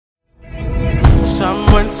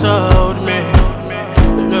told me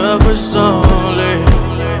love was only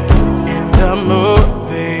in the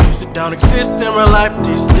movies. It don't exist in real life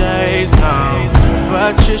these days, no.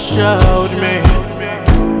 But you showed me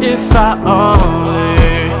if I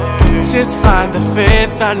only just find the faith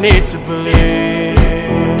I need to believe.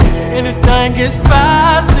 Anything is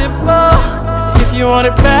possible if you want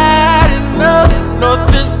it bad enough. Know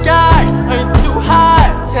the sky ain't too high.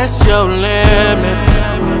 Test your limits.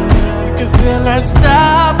 You can feel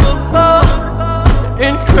unstoppable,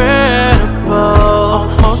 incredible.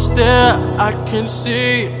 Almost there, I can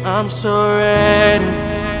see. I'm so ready.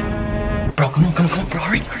 Bro, come on, bro.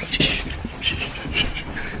 Hurry.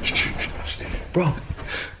 Bro,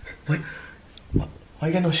 wait. Why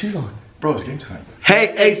you got no shoes on? Bro, it's game time.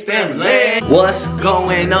 Hey, Ace family! What's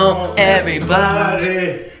going on,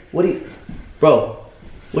 everybody? What are you, bro?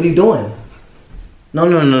 What are you doing? No.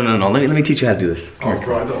 Let me teach you how to do this. Oh,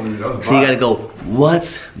 bro, I don't. That was so you gotta go.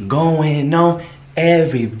 What's going on,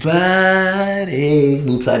 everybody?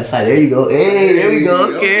 Move side to side. There you go. Hey, there we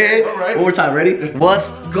go. Okay. All right. One more time. Ready? What's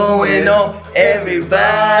going on,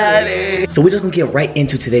 everybody? So we're just gonna get right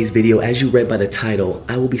into today's video. As you read by the title,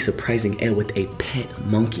 I will be surprising Elle with a pet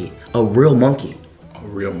monkey, a real monkey. A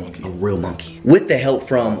real monkey. A real monkey. With the help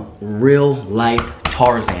from real life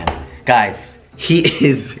Tarzann. Guys, he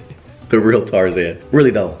is the real Tarzann. Really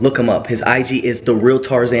though, look him up. His IG is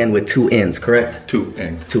TheRealTarzann with 2 N's, correct? 2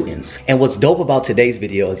 N's. 2 N's. And what's dope about today's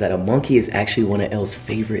video is that a monkey is actually one of Elle's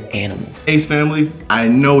favorite animals. Ace family, I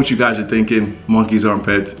know what you guys are thinking. Monkeys aren't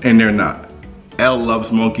pets, and they're not. Elle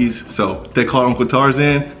loves monkeys, so they called Uncle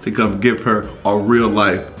Tarzann to come give her a real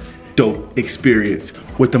life dope experience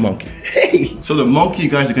with the monkey. Hey! So the monkey you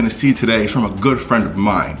guys are gonna see today is from a good friend of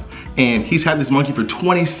mine. And he's had this monkey for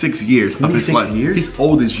 26 years of his life. He's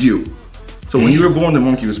old as you. So when you were born, the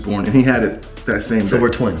monkey was born, and he had it that same day. So we're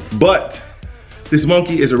twins. But this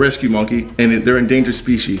monkey is a rescue monkey, and they're endangered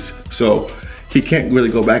species. So he can't really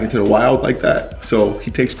go back into the wild like that. So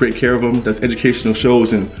he takes great care of them, does educational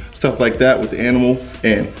shows and stuff like that with the animal.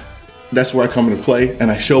 And that's where I come into play,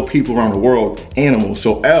 and I show people around the world animals.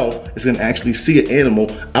 So Elle is gonna actually see an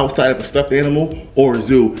animal outside of a stuffed animal or a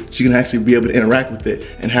zoo. She can actually be able to interact with it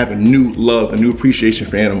and have a new love, a new appreciation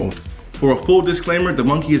for animals. For a full disclaimer, the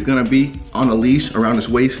monkey is gonna be on a leash around his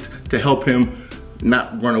waist to help him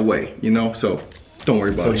not run away, you know? So don't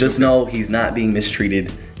worry about it. So just know he's not being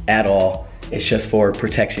mistreated at all. It's just for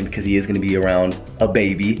protection because he is gonna be around a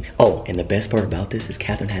baby. Oh, and the best part about this is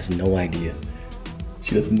Catherine has no idea.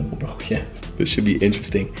 She doesn't know, bro. Yeah, this should be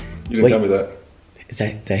interesting. You didn't tell me that. Is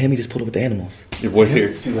that him? He just pulled up with the animals. Your boy's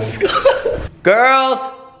here. Let's go. Girls,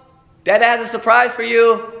 Dad has a surprise for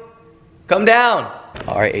you. Come down.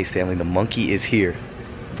 All right, Ace family, the monkey is here.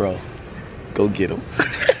 Bro, go get him.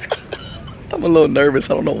 I'm a little nervous,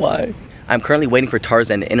 I don't know why. I'm currently waiting for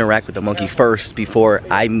Tarzann to interact with the monkey first before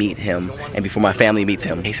I meet him and before my family meets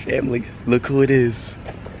him. Ace family, look who it is.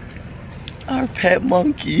 Our pet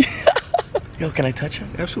monkey. Yo, can I touch him?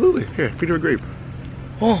 Absolutely. Here, feed her a grape.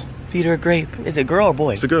 Oh, feed her a grape. Is it a girl or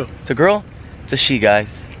boy? It's a girl. It's a girl? It's a she,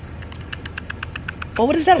 guys. Oh,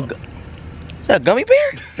 what is that? Is that a gummy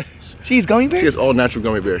bear? She's gummy bears? She has all natural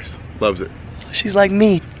gummy bears. Loves it. She's like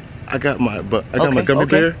me. I got my gummy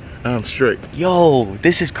bear. I'm straight. Yo,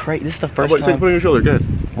 this is crazy. This is the first time. Put it on your shoulder. Go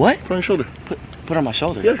ahead. What? Put it on your shoulder. Put on my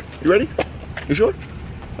shoulder. Yeah. You ready? You sure?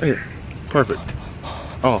 Right here. Perfect.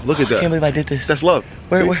 Oh, look at that. I can't believe I did this. That's love.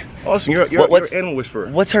 Where? Awesome. You're an animal whisperer.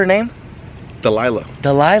 What's her name? Delilah.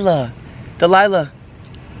 Delilah.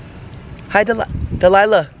 Hi,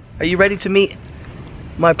 Delilah. Are you ready to meet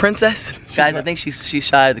my princess? Guys, I think she's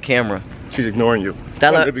shy of the camera. She's ignoring you.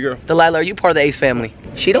 Delilah, are you part of the Ace family?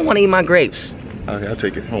 She don't want to eat my grapes. Okay, I'll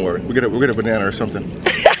take it. Don't worry. We'll get a banana or something.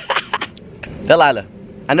 Delilah,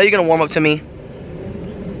 I know you're gonna warm up to me,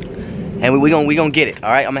 and we gonna get it.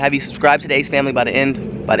 All right, I'm gonna have you subscribe to the Ace family by the end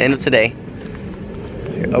of today.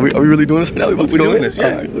 Are we really doing this right now? We're doing this, yeah.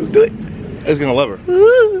 All right, let's do it. It's gonna love her.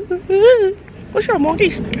 What's your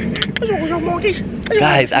monkeys? What's your monkeys?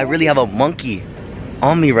 Guys, I really have a monkey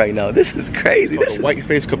on me right now. This is crazy. This is a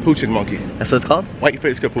white-faced capuchin monkey. That's what it's called?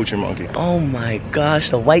 White-faced capuchin monkey. Oh my gosh,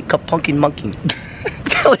 the white capuchin monkey.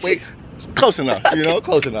 Wait, close enough, you know,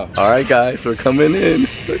 close enough. All right, guys, we're coming in.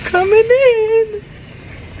 We're coming in.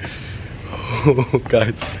 Oh,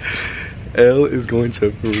 guys, Elle is going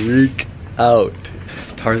to freak out.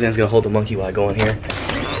 Tarzann's gonna hold the monkey while I go in here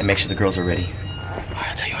and make sure the girls are ready. All right,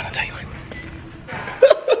 I'll tell you when.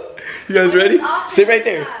 You guys ready? Sit right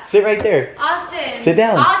there. Sit right there. Austin. Sit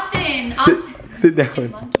down. Austin. Sit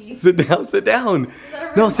down. Sit down. Sit down.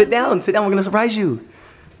 No, sit down. Sit down. We're gonna surprise you.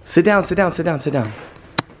 Sit down. Sit down. Sit down. Sit down.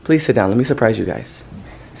 Please sit down. Let me surprise you guys.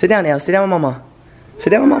 Sit down, Elle. Sit down with Mama. Sit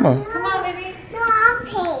down with mama. Come on, baby.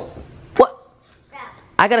 What?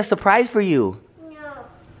 I got a surprise for you. No.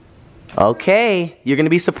 Okay, you're gonna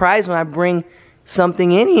be surprised when I bring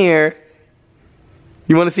something in here.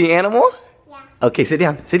 You wanna see an animal? Yeah. Okay, sit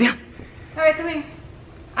down, sit down. All right, come here.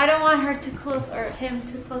 I don't want her too close or him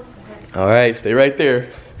too close to her. All right, stay right there.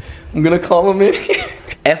 I'm gonna call him in here.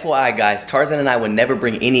 FYI guys, Tarzan and I would never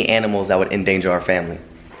bring any animals that would endanger our family.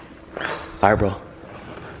 All right, bro.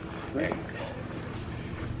 There you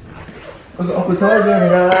go. Uncle Tarzan,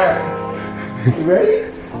 you ready?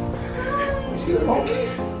 You see the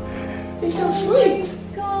monkeys? They're so sweet.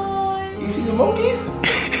 You see the monkeys?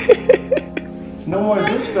 No more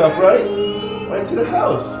zoo stuff, right? Right to the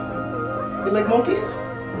house. You like monkeys?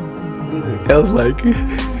 Elle's like.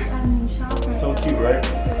 So cute, right?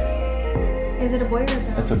 Is it a boy or a girl?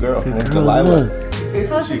 That's a girl. It's a It's girl, Delilah. look.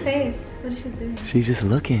 Close her face. What is she doing? She's just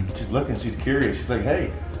looking. She's looking, she's curious. She's like,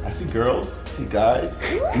 hey, I see girls, I see guys,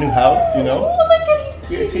 new house, you know? Oh, look at her.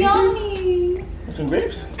 See her She's teeth? yummy. And some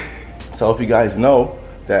grapes. So if you guys know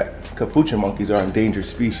that capuchin monkeys are endangered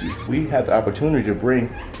species, we had the opportunity to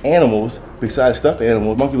bring animals besides stuffed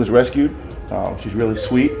animals. Monkey was rescued. She's really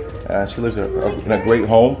sweet. She lives in a great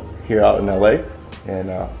home here out in LA.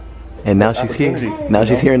 And now she's here. opportunity, Now you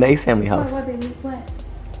she's know? here in the Ace family house. What, baby? What?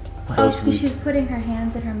 So Oh, sweet. she's putting her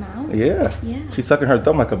hands in her mouth? Yeah. Yeah. She's sucking her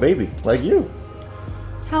thumb like a baby, like you.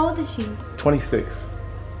 How old is she? 26.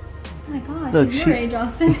 Oh my gosh, Look, she's she- your age,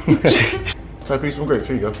 Austin. Try to piece some grapes.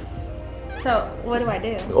 Here you go. So, what do I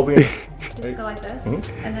do? Open it. Just go like this?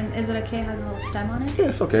 Mhm. And then, is it okay? It has a little stem on it? Yeah,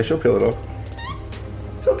 it's okay. She'll peel it off.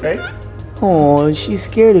 It's okay. Oh, she's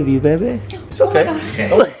scared of you, baby. It's okay. God.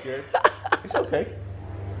 Don't be scared. It's okay.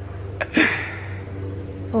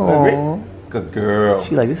 Oh. Good girl.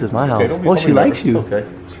 She like, this is my It's okay. house. Don't be Oh, she likes nervous. you.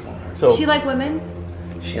 It's okay. So She like women?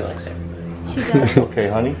 She likes everybody. She does. it's okay,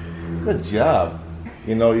 honey. Good job.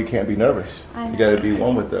 You know you can't be nervous. I know. You gotta be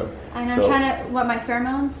one with them. I know, So- I'm trying to, what, my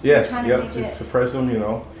pheromones? Yeah, I'm trying to yep. make Just it. suppress them. You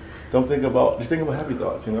know. Don't think about. Just think about happy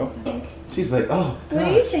thoughts. You know. She's like, oh. What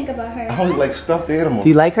do you gosh, think about her? I only like stuffed animals. Do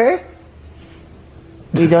you like her?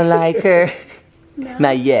 You don't like her? No.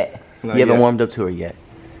 Not yet. Not You haven't yet. warmed up to her yet.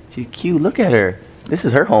 She's cute. Look at her. This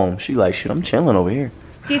is her home. She like, shit, I'm chilling over here.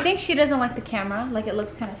 Do you think she doesn't like the camera? Like it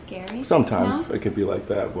looks kind of scary? Sometimes No? it can be like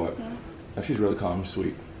that, but she's really calm and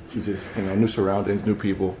sweet. She's just, new surroundings, new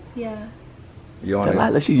people. Yeah. Yawning,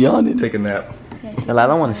 Delilah, she yawning. take a nap. Yeah, Delilah, I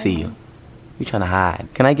don't want to see you. You trying to hide.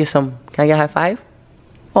 Can I get a high five?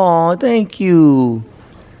 Oh, thank you.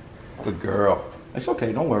 Good girl. It's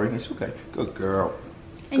okay. Don't worry. It's okay. Good girl.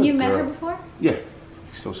 And you Good met her girl. before? Yeah.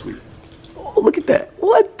 She's so sweet. Oh, look at that.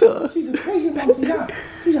 What the? She's a crazy monkey. Yeah.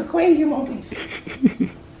 She's a crazy monkey.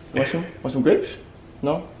 Want some grapes?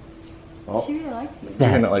 No? Oh, She really likes you.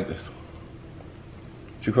 you're not like this.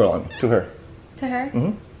 She curl on you. To her. To her?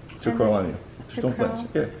 Mm-hmm. She'll curl on you. Just To don't curl? flinch.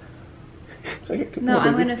 Yeah. So, yeah, come No, on,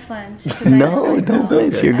 I'm baby. gonna flinch. 'cause No, I don't know.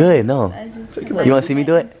 flinch. You're good. No. I just- Take it my- back. You want to see me my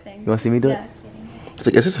do it? instinct. You want to see me do it? Yeah. It's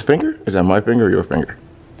like, is this a finger? Is that my finger or your finger?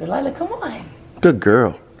 Delilah, come on. Good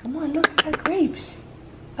girl. Come on, look, I got grapes.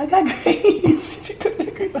 I got grapes. She took the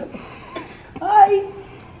grape out. Hi.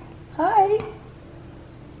 Hi.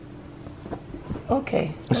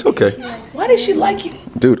 Okay. It's okay. Why did she like you?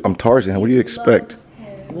 Dude, I'm Tarzan. What do you expect?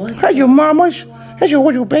 What? Hey, your mamas. Hey,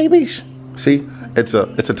 your babies. See, it's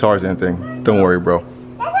a Tarzan thing. Don't worry, bro.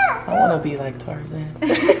 I want to be like Tarzan.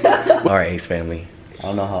 All right, Ace family. I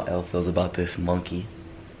don't know how Elle feels about this monkey.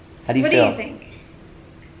 How do you What do feel? you think?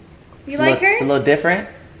 You It's like her? It's a little different.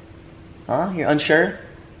 Huh? You're unsure?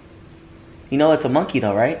 You know it's a monkey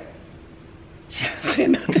though, right? She doesn't say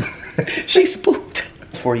nothing. She's spooked.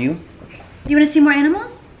 It's for you? You want to see more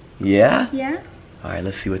animals? Yeah? Yeah. All right,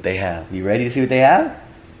 let's see what they have. You ready to see what they have?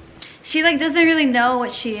 She like doesn't really know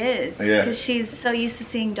what she is Yeah. because she's so used to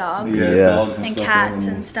seeing dogs Yeah. dogs and stuff, cats and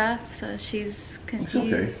animals. stuff, so she's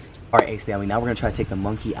confused. okay. All right, Ace family, now we're gonna try to take the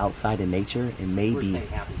monkey outside in nature and maybe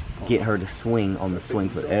get her to swing on the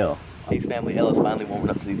swings with Elle. Ace family, Elle is finally warming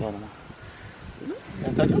up to these animals. Can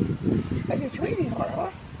I touch him? I get sweetie heart, huh?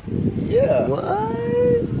 Yeah.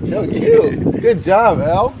 What? So cute. Good job,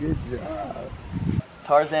 Elle. Good job.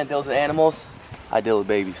 Tarzan deals with animals, I deal with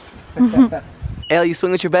babies. Elle, you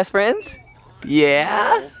swing with your best friends?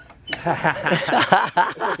 Yeah?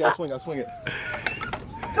 Okay, I'll swing it.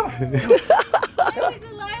 Hey,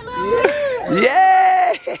 Delilah!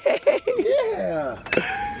 Yay! Yeah.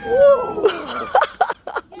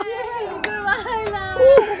 Hey,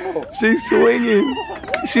 Delilah! She's swinging.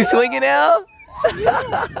 She's swinging out?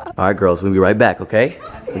 All right, girls, we'll be right back, okay?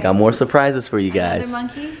 We got more surprises for you guys. Another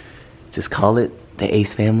monkey? Just call it the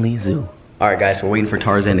Ace Family Zoo. All right, guys, we're waiting for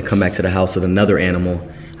Tarzan to come back to the house with another animal.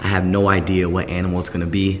 I have no idea what animal it's gonna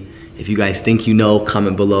be. If you guys think you know,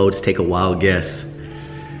 comment below, just take a wild guess.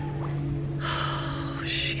 Oh,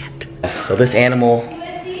 shit. So this animal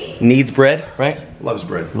needs bread, right? Loves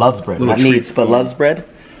bread. Loves bread. Little Not treat needs, but for loves bread.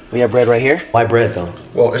 We have bread right here. Why bread though?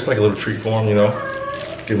 Well, it's like a little treat for him, you know.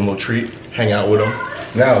 Give him a little treat, hang out with him.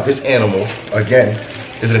 Now, this animal, again,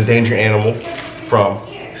 is an endangered animal from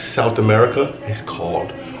South America. It's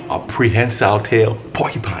called a prehensile tail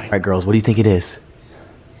porcupine. All right, girls, what do you think it is?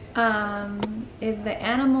 If the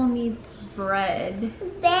animal needs bread,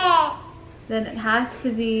 then it has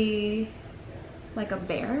to be like a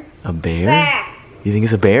bear. A bear? You think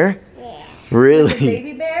it's a bear? Yeah. Really? A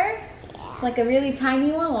baby bear? Like a really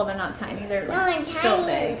tiny one? Well, they're not tiny. They're like still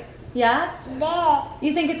big. Yeah? Bear.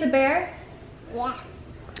 You think it's a bear? Yeah.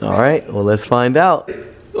 All right, well, let's find out.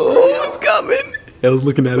 Oh, it's coming. Elle's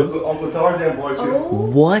looking at it. Uncle Tarzann boy too.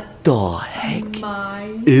 What the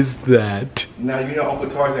heck is that? Now, you know Uncle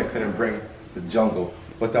Tarzann couldn't bring the jungle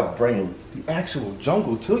without bringing the actual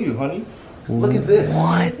jungle to you, honey. Look at this.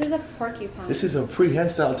 What? This is a porcupine. This is a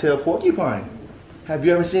prehensile tail porcupine. Have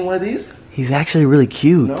you ever seen one of these? He's actually really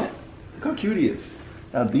cute. No? Look how cute he is.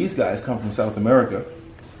 Now, these guys come from South America.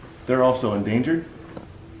 They're also endangered.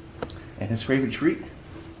 And his favorite treat?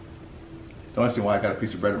 Don't ask me why I got a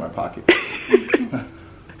piece of bread in my pocket.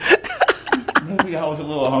 Maybe I was a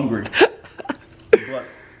little hungry. But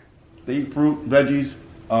they eat fruit, veggies,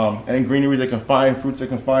 and greenery they can find, fruits they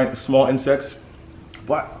can find, small insects.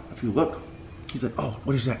 But if you look, he's like, oh,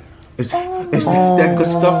 what is that? Is that good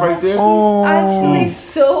stuff right there? He's actually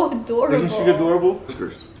so adorable. Isn't she adorable?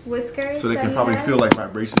 Whiskers. Whiskers? So they can probably feel like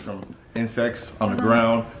vibrations from insects on the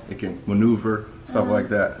ground. They can maneuver, stuff like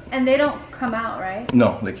that. And they don't come out, right?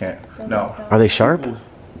 No, they can't. No. Are they sharp?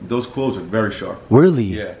 Those quills are very sharp. Really?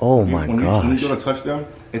 Yeah. Oh my When gosh. you go to touch them,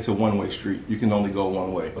 it's a one-way street. You can only go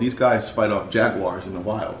one way. These guys fight off jaguars in the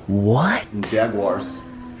wild. What? And jaguars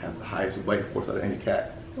have the highest bite force out of any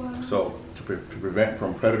cat. Wow. So to prevent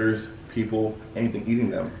from predators, people, anything eating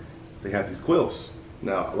them, they have these quills.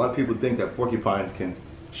 Now, a lot of people think that porcupines can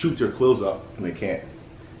shoot their quills up, and they can't.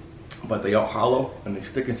 But they are hollow, and they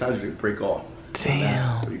stick inside you, they break off. Damn.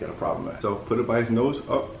 That's where you got a problem at. So put it by his nose,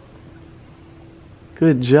 up.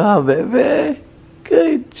 Good job, baby.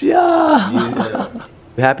 Good job. Yeah.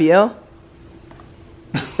 You happy, Elle?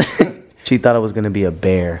 She thought it was gonna be a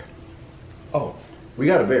bear. Oh, we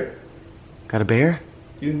got a bear. Got a bear?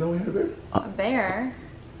 You didn't know we had a bear? A bear?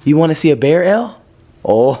 You want to see a bear, Elle?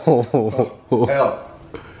 Oh. Hell,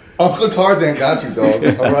 Uncle Tarzann got you, dog.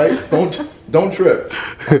 All right, don't trip.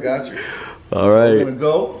 I got you. All We're right. gonna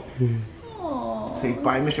go. Oh. Say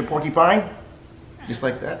bye, Mr. Porcupine. Just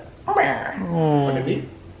like that. Underneath.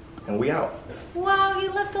 And we out. Wow, you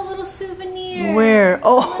left a little souvenir. Where?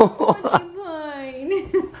 Oh.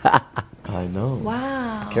 Porcupine. I know.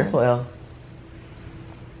 Wow. Careful, Elle.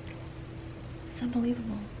 It's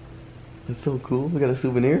unbelievable. That's so cool. We got a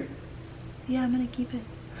souvenir. Yeah, I'm gonna keep it.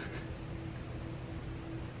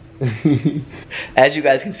 As you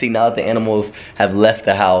guys can see, now that the animals have left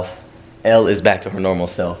the house, Elle is back to her normal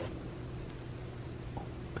self.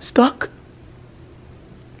 Stuck?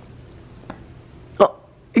 Oh,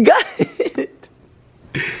 you got it.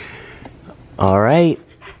 All right.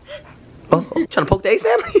 Oh, trying to poke the Ace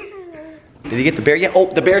family? Did he get the bear yet?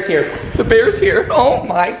 Oh, the bear's here. The bear's here. Oh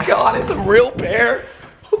my God, it's a real bear.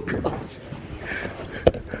 Oh gosh.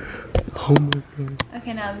 Oh my God.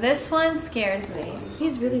 Okay, now this one scares me.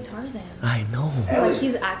 He's really Tarzan. I know. Like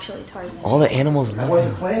he's actually Tarzan. All the animals I love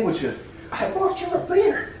wasn't him. playing with you. I thought you were a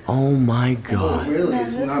bear. Oh my Oh, God. really? Now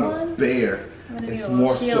It's this not a one? bear. I'm gonna It's do a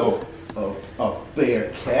more shield. so a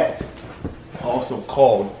bear cat, also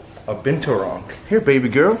called a binturong. Here, baby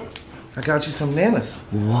girl. I got you some nanas.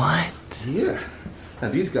 What? Yeah. Now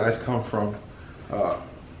these guys come from the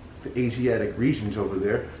Asiatic regions over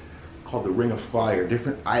there, called the Ring of Fire.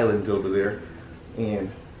 Different islands over there,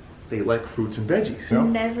 and they like fruits and veggies. You know?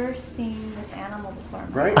 Never seen this animal before.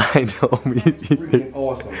 Right? I know. Me Freaking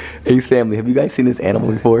awesome. Ace family, have you guys seen this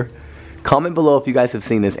animal before? Comment below if you guys have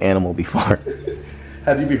seen this animal before.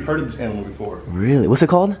 Have you heard of this animal before? Really? What's it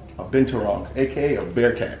called? A binturong, aka a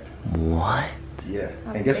bear cat. What? Yeah. A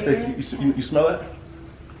And guess what bear you smell it?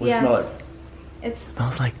 What does Yeah. it smell like? It's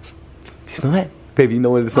Smells like. You smell that? Baby, you know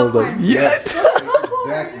what it smells like? Popcorn. Yes.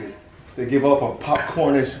 Exactly. They give off a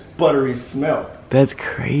popcornish, buttery smell. That's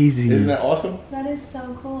crazy. Isn't that awesome? that is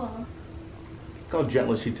so cool. Look how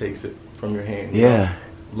gently she takes it from your hand. you know? Yeah.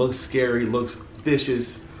 Looks scary, looks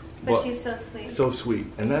vicious, But she's so sweet. so sweet.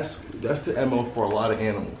 And that's the MO for a lot of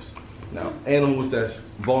animals. Now, animals that's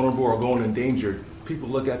vulnerable or going in danger, people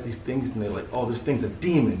look at these things and they're like, oh, this thing's a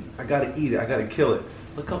demon. I gotta eat it, I gotta kill it.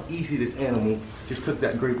 Look how easy this animal just took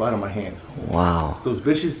that grape out of my hand. Wow. Those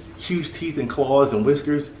vicious, huge teeth and claws and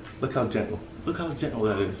whiskers. Look how gentle. Look how gentle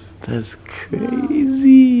that is. That's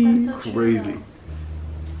crazy. That's so true, Crazy.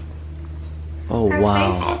 Oh, her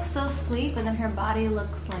wow. face looks so sweet, but then her body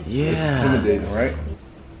looks like Yeah. It's intimidating, right?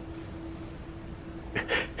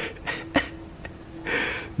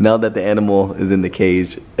 Now that the animal is in the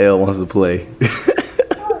cage, Elle wants to play.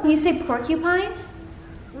 Can you say porcupine?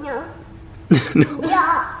 No. No.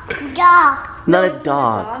 Dog. Not No, a it's not a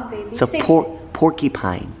dog. dog, baby. It's a Say-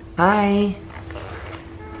 porcupine. Hi.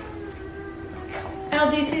 Elle,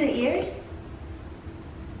 do you see the ears?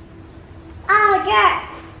 Oh, yeah.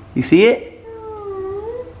 You see it?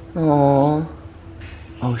 Oh.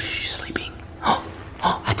 Oh, she's sleeping. Oh,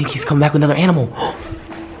 I think he's coming back with another animal.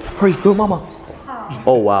 Hurry, go, mama.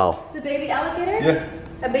 Oh, wow. The baby alligator? Yeah.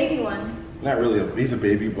 A baby one. Not really. He's a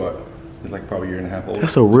baby, but he's like probably a year and a half old.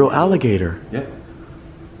 That's a real alligator. Yeah.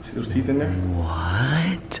 See those teeth in there?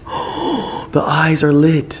 What? The eyes are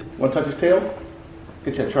lit. Want to touch his tail?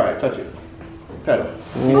 Get you. Try it. Touch it. Pet him.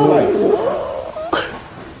 He's nice.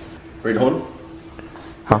 Ready to hold him?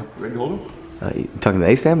 Huh? Ready to hold him? You talking to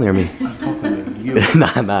the Ace family or me? I'm talking to you.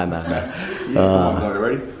 Nah. Come on, no, you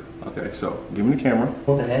ready? Okay, so give me the camera.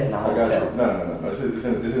 Hold the head and I got you. No. This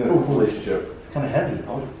isn't a relationship. It's kind of heavy.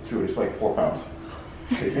 Oh, true. It's like 4 pounds.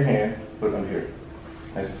 Take your hand, put it under here.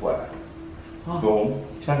 Nice and flat. Boom.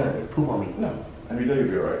 She's not gonna poop on me. No. And you know you'll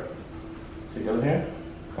be alright. Take your other hand.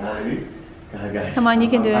 Come on, baby. Guys. Come on, you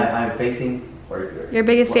can do it. I'm facing. Your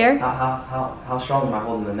biggest fear? How strong am I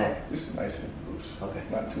holding the neck? Just nice and loose. Okay.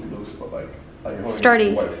 Not too loose, but like you're holding Sturdy.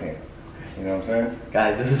 your wife's hand. You know what I'm saying?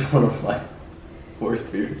 Guys, this is one of my worst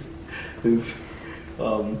fears. Is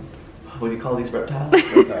what do you call these reptiles?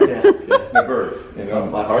 Yeah. The birds. You know.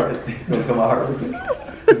 My heart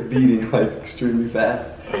is beating like extremely fast.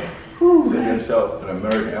 So you yourself an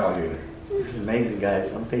American alligator. This is amazing,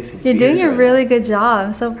 guys. I'm facing. You're doing fears a right really good job.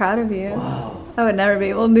 I'm so proud of you. now. Wow. I would never be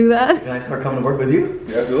able to do that. Can I start coming to work with you?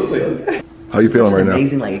 Yeah, absolutely. How you feeling right now?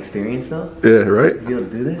 Amazing like experience though. Yeah, right? To be able to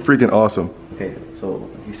do this. Freaking awesome. Okay, so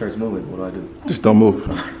if he starts moving, what do I do? Just don't move.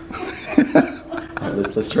 Alright,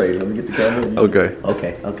 let's trade. Let me get the camera. Okay.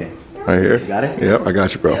 Okay. Right here? You got it? Yep, I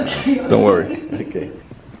got you, bro. Don't worry. Okay.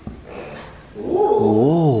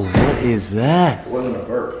 Whoa, what is that? It wasn't a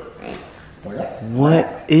burp.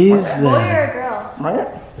 What is Boy that? or a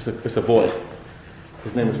girl? It's a boy.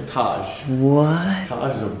 His name is Taj. What?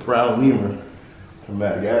 Taj is a brown lemur from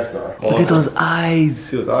Madagascar. Look at those eyes.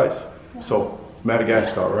 See those eyes? So,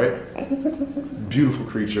 Madagascar, right? Beautiful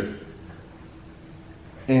creature.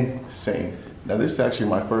 Insane. Now, this is actually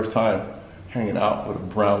my first time hanging out with a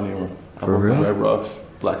brown lemur. I For work with real? red ruffs,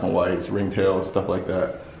 black and whites, ringtails, stuff like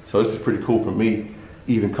that. So this is pretty cool for me,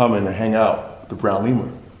 even coming to hang out with the brown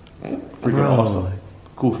lemur. Freaking Bro. awesome.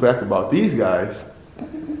 Cool fact about these guys,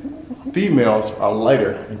 females are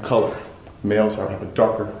lighter in color. Males have a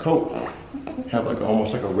darker coat, have like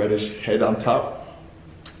almost like a reddish head on top.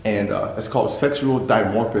 And that's called sexual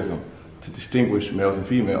dimorphism, to distinguish males and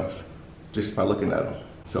females just by looking at them.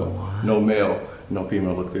 So no male, no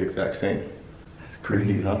female look the exact same. That's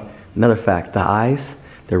crazy. Huh? Another fact, the eyes,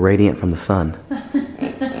 they're radiant from the sun.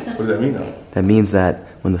 What does that mean now? That means that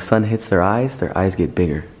when the sun hits their eyes get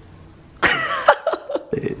bigger.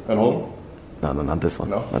 And hold? No, not this one.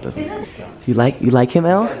 No? Not this one. Isn't? You like him,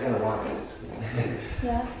 Elle? Guy's gonna want this.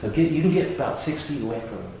 Yeah. So you can get about 6 feet away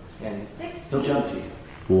from him, and 6 he'll jump to you.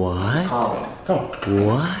 What? Calm. Come on,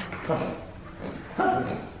 What? come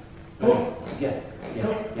on. Yeah.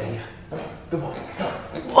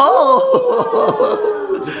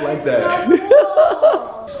 Oh! Just like that.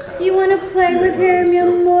 You want to play with her, mi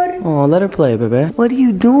amor? Oh, let her play, baby. What are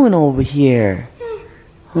you doing over here?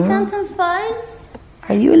 You found some fuzz?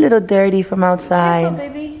 Are you a little dirty from Careful, outside?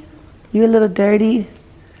 baby. You a little dirty?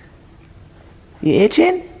 You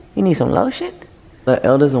itching? You need some lotion? But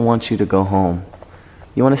Elle doesn't want you to go home.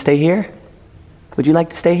 You want to stay here? Would you like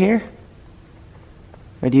to stay here?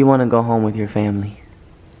 Or do you want to go home with your family?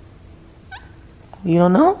 You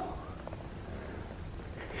don't know?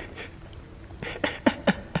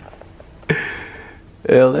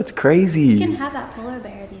 Elle, that's crazy. You can have that polar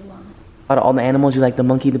bear if you want. Out of all the animals, you like the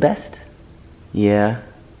monkey the best? Yeah.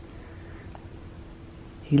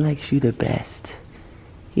 He likes you the best.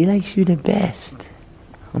 He likes you the best.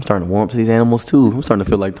 I'm starting to warm up to these animals too. I'm starting to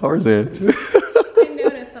feel like Tarzann. I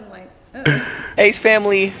noticed, I'm like, Ace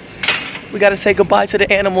family, we gotta say goodbye to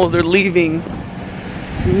the animals. They're leaving.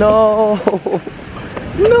 No.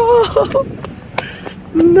 No.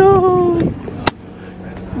 No.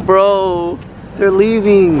 Bro, they're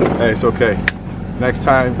leaving. Hey, it's okay. next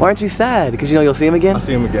time. Why aren't you sad? Because you know you'll see him again? I'll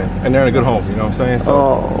see them again. And they're in a good home, you know what I'm saying?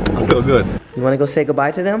 So I feel good. You want to go say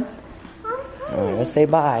goodbye to them? All right, let's say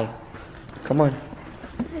bye. Come on.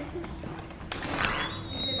 Say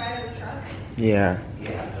bye to the truck. Yeah.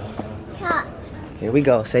 Here we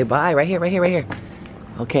go. Say bye. Right here, right here, right here.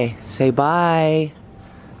 Okay, say bye.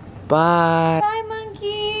 Bye. Bye,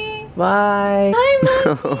 monkey. Bye. Bye,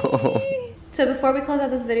 monkey. So before we close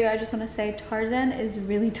out this video, I just want to say Tarzann is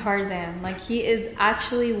really Tarzann. Like, he is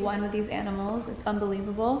actually one with these animals. It's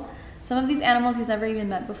unbelievable. Some of these animals he's never even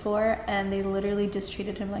met before, and they literally just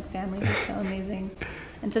treated him like family. It's so amazing.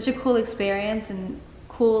 And such a cool experience and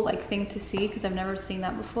cool like thing to see, because I've never seen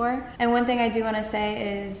that before. And one thing I do want to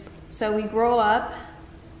say is, so we grow up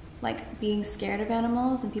like being scared of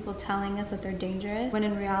animals and people telling us that they're dangerous, when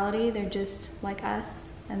in reality they're just like us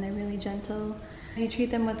and they're really gentle. If you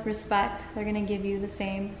treat them with respect, they're gonna give you the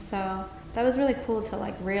same. So that was really cool to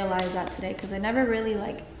like realize that today, because I never really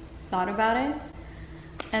like thought about it.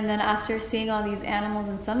 And then after seeing all these animals,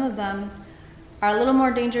 and some of them are a little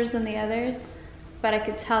more dangerous than the others, but I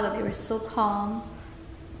could tell that they were still calm.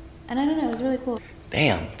 And I don't know, it was really cool.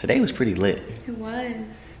 Damn, today was pretty lit. It was.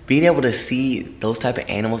 Being able to see those type of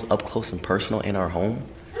animals up close and personal in our home,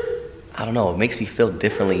 I don't know, it makes me feel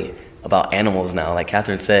differently about animals now. Like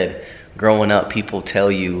Catherine said, growing up, people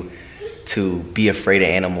tell you to be afraid of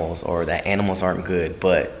animals or that animals aren't good.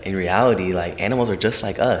 But in reality, like, animals are just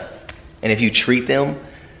like us. And if you treat them,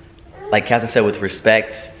 like Catherine said, with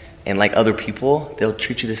respect and like other people, they'll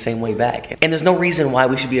treat you the same way back. And there's no reason why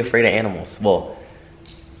we should be afraid of animals. Well,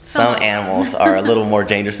 some animals are a little more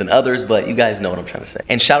dangerous than others, but you guys know what I'm trying to say.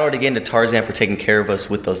 And shout out again to Tarzann for taking care of us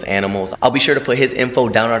with those animals. I'll be sure to put his info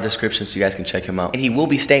down in our description so you guys can check him out. And he will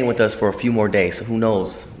be staying with us for a few more days, so who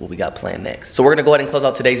knows what we got planned next. So we're gonna go ahead and close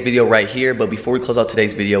out today's video right here, but before we close out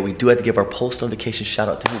today's video, we do have to give our post notification shout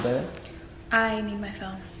out to who, baby? I need my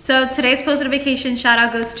phone. So today's post notification shout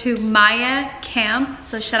out goes to Maya Camp.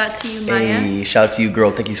 So shout out to you, Maya. Hey, shout out to you,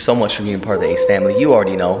 girl. Thank you so much for being part of the Ace family. You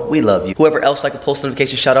already know, we love you. Whoever else like a post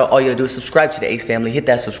notification shout out, all you gotta do is subscribe to the Ace family, hit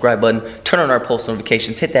that subscribe button, turn on our post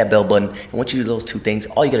notifications, hit that bell button. And once you do those two things,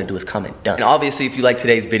 all you gotta do is comment done. And obviously, if you like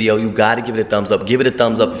today's video, you gotta give it a thumbs up. Give it a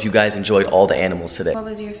thumbs up if you guys enjoyed all the animals today. What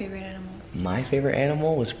was your favorite animal? My favorite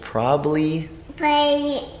animal was probably,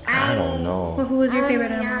 I don't know. Well, who was your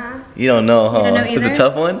favorite animal? You don't know, huh? You don't know It's either? a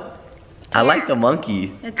tough one. I like the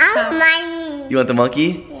monkey. It's tough. You want the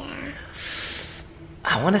monkey? Yeah.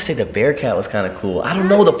 I want to say the bear cat was kind of cool. I don't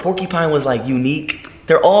know. The porcupine was like unique.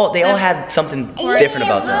 They all had something different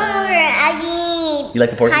about them. You like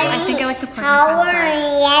the porcupine? I think I like the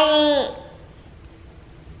porcupine.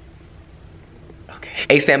 Okay.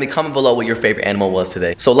 Ace family, comment below what your favorite animal was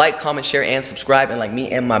today. So like, comment, share, and subscribe. And like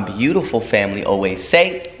me and my beautiful family always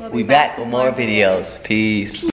say, we'll be back with more videos. Peace.